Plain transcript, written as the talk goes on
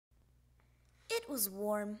It was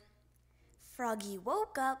warm. Froggy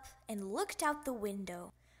woke up and looked out the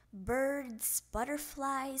window. Birds,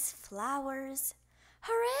 butterflies, flowers.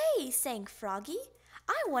 "Hooray!" sang Froggy.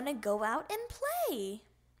 "I want to go out and play."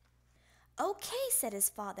 "Okay," said his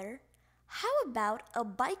father. "How about a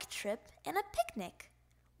bike trip and a picnic?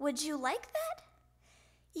 Would you like that?"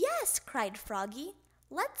 "Yes," cried Froggy.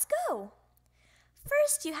 "Let's go."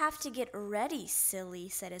 "First you have to get ready, silly,"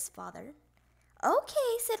 said his father.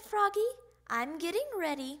 "Okay," said Froggy. "I'm getting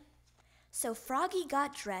ready." So Froggy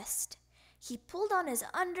got dressed. He pulled on his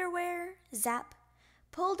underwear, zap,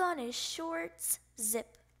 pulled on his shorts,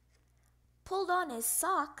 zip, pulled on his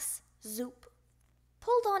socks, zoop,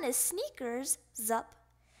 pulled on his sneakers, zup,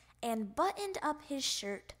 and buttoned up his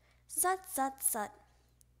shirt, zut, zut, zut.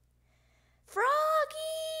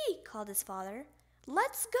 "Froggy!" called his father.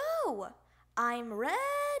 "Let's go!" "I'm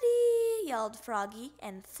ready!" yelled Froggy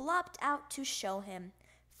and flopped out to show him.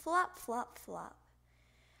 Flop, flop, flop.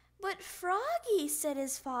 "But Froggy," said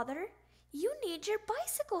his father, "you need your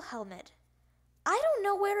bicycle helmet." "I don't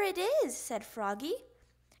know where it is," said Froggy.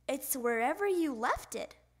 "It's wherever you left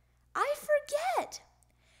it." "I forget."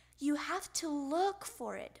 "You have to look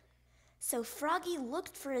for it." So Froggy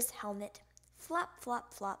looked for his helmet. Flop,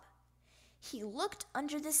 flop, flop. He looked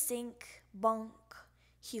under the sink. Bonk.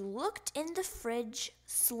 He looked in the fridge.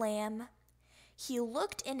 Slam. He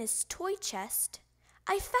looked in his toy chest.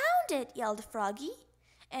 "I found it," yelled Froggy,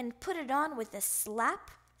 and put it on with a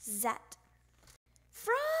slap. Zat.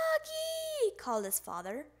 "Froggy!" called his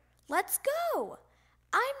father. "Let's go."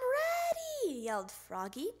 "I'm ready," yelled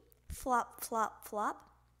Froggy. Flop, flop,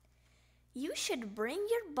 flop. "You should bring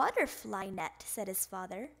your butterfly net," said his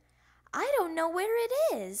father. "I don't know where it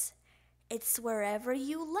is." "It's wherever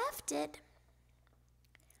you left it."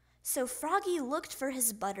 So Froggy looked for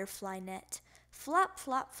his butterfly net. Flop,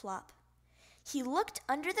 flop, flop. He looked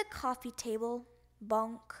under the coffee table.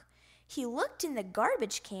 Bonk. He looked in the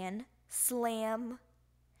garbage can. Slam.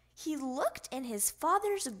 He looked in his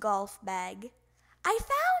father's golf bag. "I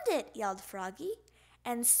found it," yelled Froggy,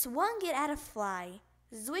 and swung it at a fly.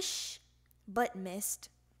 Zwish, but missed.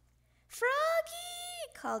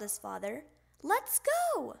 "Froggy!" called his father. "Let's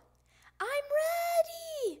go." "I'm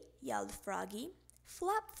ready," yelled Froggy.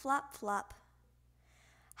 Flop, flop, flop.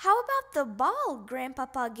 "How about the ball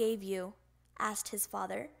Grandpapa gave you?" asked his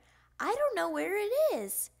father. "I don't know where it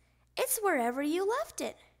is." "It's wherever you left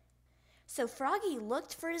it." So Froggy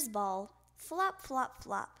looked for his ball. Flop, flop,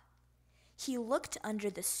 flop. He looked under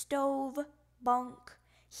the stove. Bonk.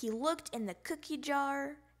 He looked in the cookie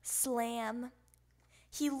jar. Slam.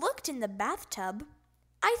 He looked in the bathtub.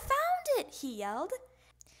 "I found it," he yelled,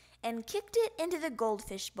 and kicked it into the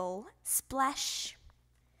goldfish bowl. Splash.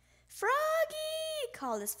 "Froggy!"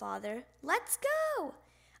 called his father. "Let's go."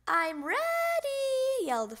 "I'm ready,"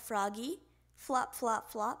 yelled Froggy. Flop, flop,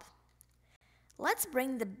 flop. "Let's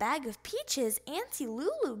bring the bag of peaches Auntie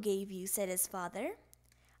Lulu gave you," said his father.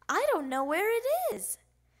 "I don't know where it is."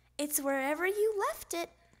 "It's wherever you left it."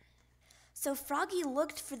 So Froggy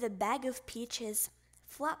looked for the bag of peaches.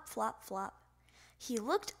 Flop, flop, flop. He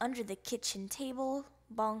looked under the kitchen table.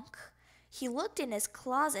 Bonk. He looked in his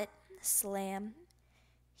closet. Slam.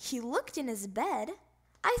 He looked in his bed.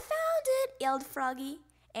 "I found it," yelled Froggy,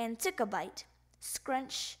 and took a bite.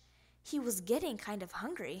 Scrunch. He was getting kind of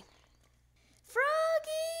hungry.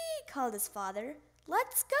 "Froggy!" called his father.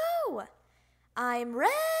 "Let's go." "I'm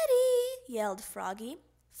ready," yelled Froggy.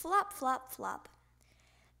 Flop, flop, flop.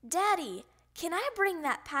 "Daddy, can I bring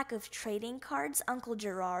that pack of trading cards Uncle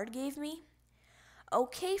Gerard gave me?"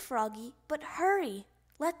 "Okay, Froggy, but hurry.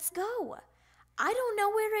 Let's go." "I don't know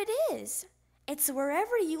where it is." "It's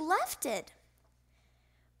wherever you left it."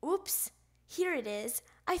 "Oops, here it is.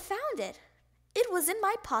 I found it. It was in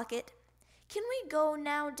my pocket. Can we go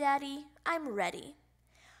now, Daddy? I'm ready."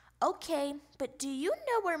 "Okay, but do you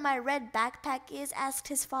know where my red backpack is?" asked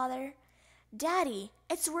his father. "Daddy,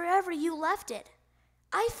 it's wherever you left it."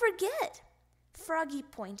 "I forget." Froggy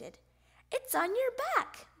pointed. "It's on your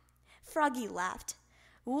back." Froggy laughed.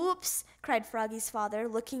 "Whoops," cried Froggy's father,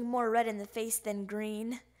 looking more red in the face than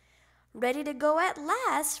green. Ready to go at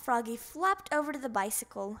last, Froggy flopped over to the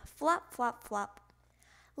bicycle. Flop, flop, flop.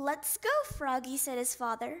 "Let's go, Froggy," said his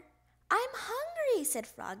father. "I'm hungry," said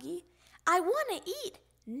Froggy. "I want to eat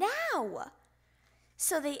now."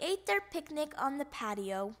 So they ate their picnic on the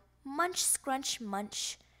patio. Munch, scrunch,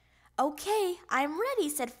 munch. "Okay, I'm ready,"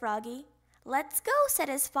 said Froggy. "Let's go," said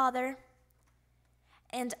his father.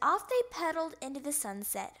 And off they pedaled into the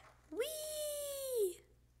sunset. Whee!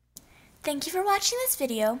 Thank you for watching this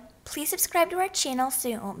video. Please subscribe to our channel so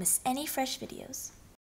you won't miss any fresh videos.